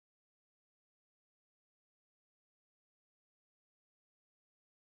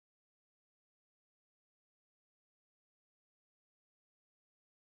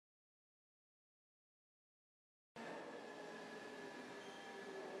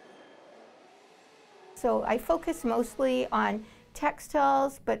So I focus mostly on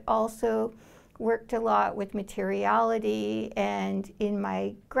textiles, but also worked a lot with materiality. And in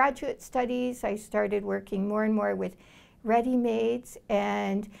my graduate studies, I started working more and more with ready-mades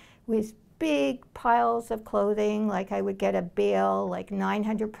and with big piles of clothing. Like I would get a bale, like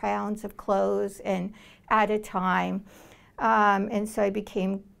 900 pounds of clothes and at a time. And so I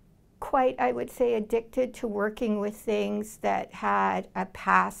became quite, I would say, addicted to working with things that had a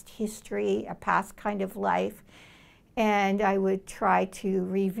past history, a past kind of life. And I would try to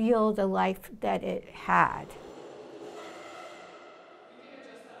reveal the life that it had.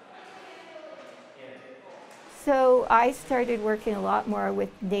 So I started working a lot more with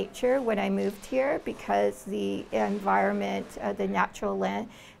nature when I moved here because the environment, the natural land,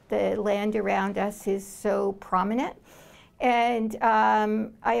 the land around us is so prominent. And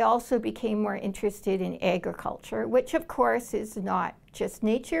I also became more interested in agriculture, which of course is not just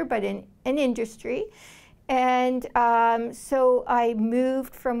nature, but an industry. And so I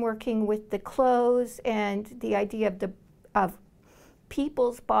moved from working with the clothes and the idea of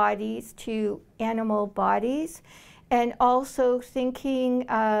people's bodies to animal bodies, and also thinking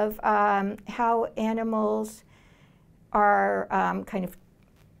of how animals are kind of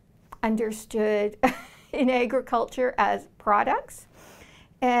understood in agriculture as products.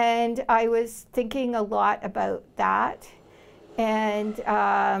 And I was thinking a lot about that and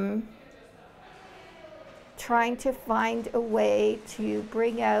trying to find a way to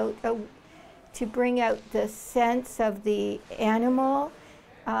bring out the sense of the animal,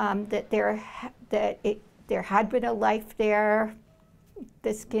 that there had been a life there,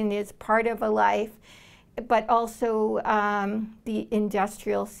 the skin is part of a life, but also the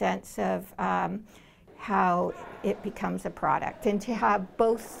industrial sense of how it becomes a product, and to have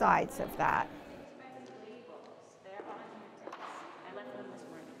both sides of that.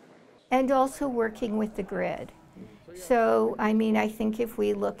 And also working with the grid. So, I mean, I think if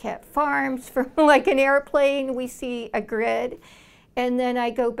we look at farms from like an airplane, we see a grid. And then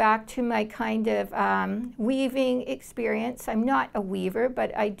I go back to my kind of weaving experience. I'm not a weaver,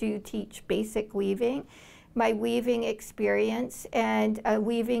 but I do teach basic weaving. My weaving experience, and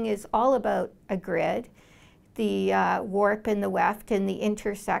weaving is all about a grid, the warp and the weft and the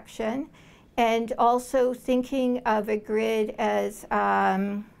intersection. And also thinking of a grid as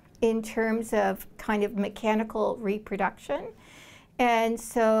in terms of kind of mechanical reproduction. And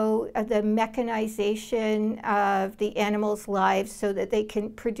so the mechanization of the animals' lives so that they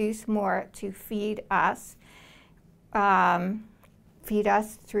can produce more to feed us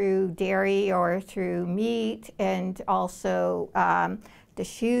through dairy or through meat, and also the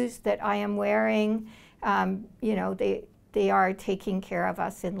shoes that I am wearing, you know, they are taking care of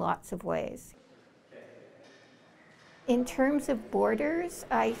us in lots of ways. In terms of borders,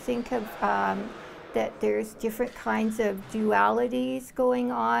 I think of that there's different kinds of dualities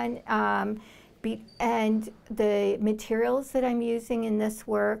going on, and the materials that I'm using in this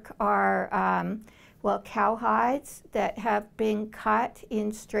work are, well, cowhides that have been cut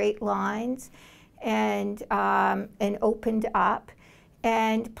in straight lines and opened up,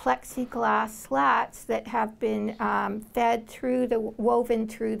 and plexiglass slats that have been fed through woven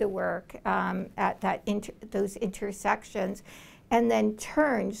through the work at those intersections, and then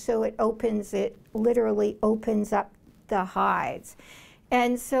turned so it literally opens up the hides.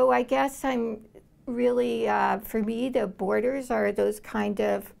 And so I guess I'm really, for me, the borders are those kind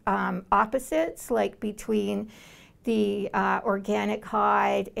of opposites, like between the organic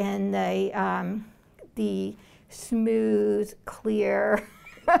hide and the smooth, clear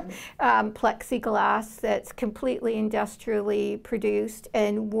plexiglass that's completely industrially produced,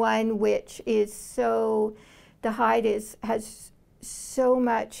 and one which is so, the hide has so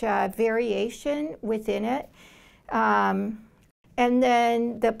much variation within it. And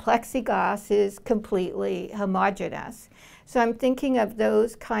then the plexiglass is completely homogeneous. So I'm thinking of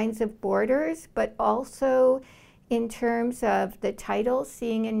those kinds of borders, but also in terms of the title,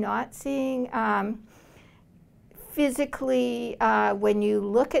 Seeing and Not Seeing. Physically, when you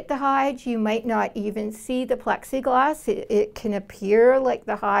look at the hide, you might not even see the plexiglass. It can appear like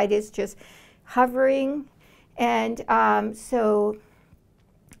the hide is just hovering. And so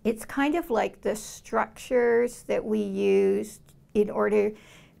it's kind of like the structures that we use in order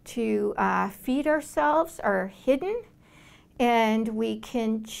to feed ourselves are hidden, and we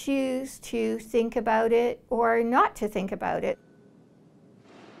can choose to think about it or not to think about it.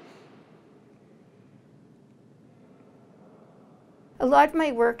 A lot of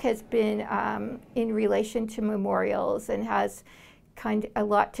my work has been in relation to memorials and has a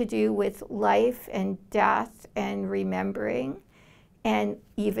lot to do with life and death and remembering. and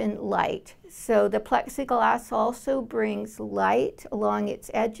even light. So the plexiglass also brings light along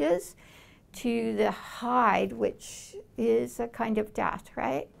its edges to the hide, which is a kind of death,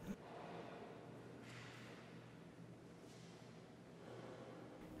 right?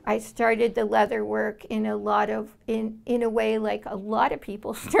 I started the leather work in a way like a lot of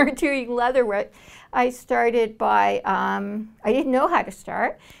people start doing leather work. I started by, I didn't know how to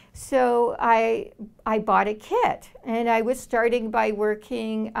start, so I bought a kit, and I was starting by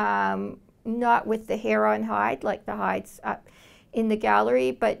working not with the hair on hide, like the hides up in the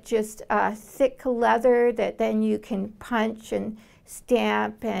gallery, but just thick leather that then you can punch and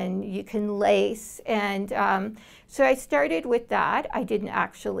stamp and you can lace. And so I started with that. I didn't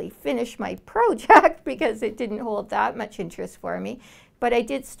actually finish my project because it didn't hold that much interest for me, but I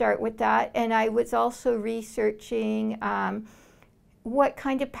did start with that. And I was also researching what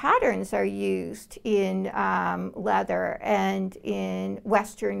kind of patterns are used in leather and in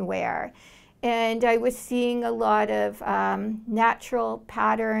Western wear. And I was seeing a lot of natural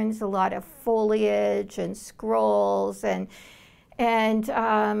patterns, a lot of foliage and scrolls, and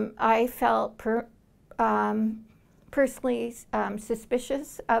I felt personally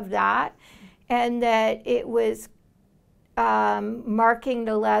suspicious of that, and that it was marking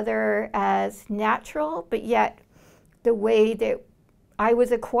the leather as natural, but yet the way that I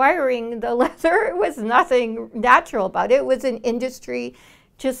was acquiring the leather was nothing natural about it. It was an industry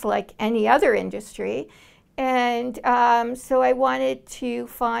just like any other industry. And so I wanted to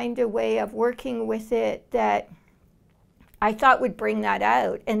find a way of working with it that I thought would bring that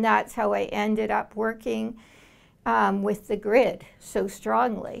out. And that's how I ended up working with the grid so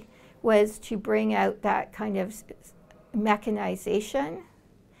strongly, was to bring out that kind of mechanization.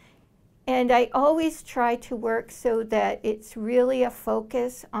 And I always try to work so that it's really a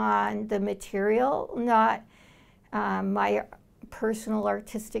focus on the material, not my personal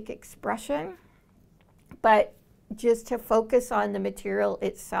artistic expression, but just to focus on the material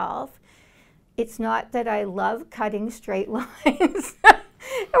itself. It's not that I love cutting straight lines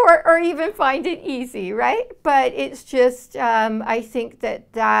or even find it easy, right? But it's just, I think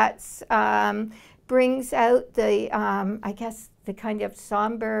that that's brings out the, I guess, the kind of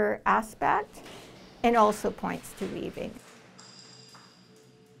somber aspect, and also points to weaving.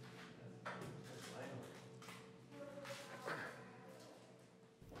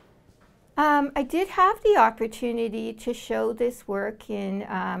 I did have the opportunity to show this work in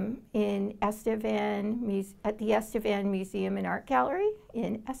Estevan, at the Estevan Museum and Art Gallery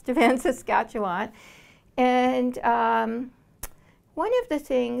in Estevan, Saskatchewan. And one of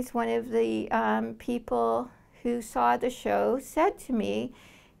the people who saw the show said to me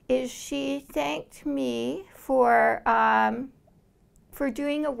is she thanked me for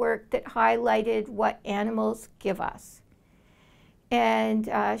doing a work that highlighted what animals give us. And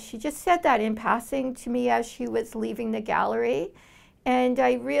she just said that in passing to me as she was leaving the gallery. And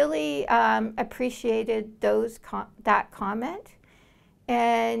I really appreciated that comment.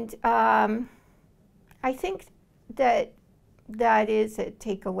 And I think that is a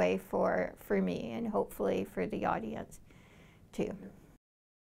takeaway for me, and hopefully for the audience too.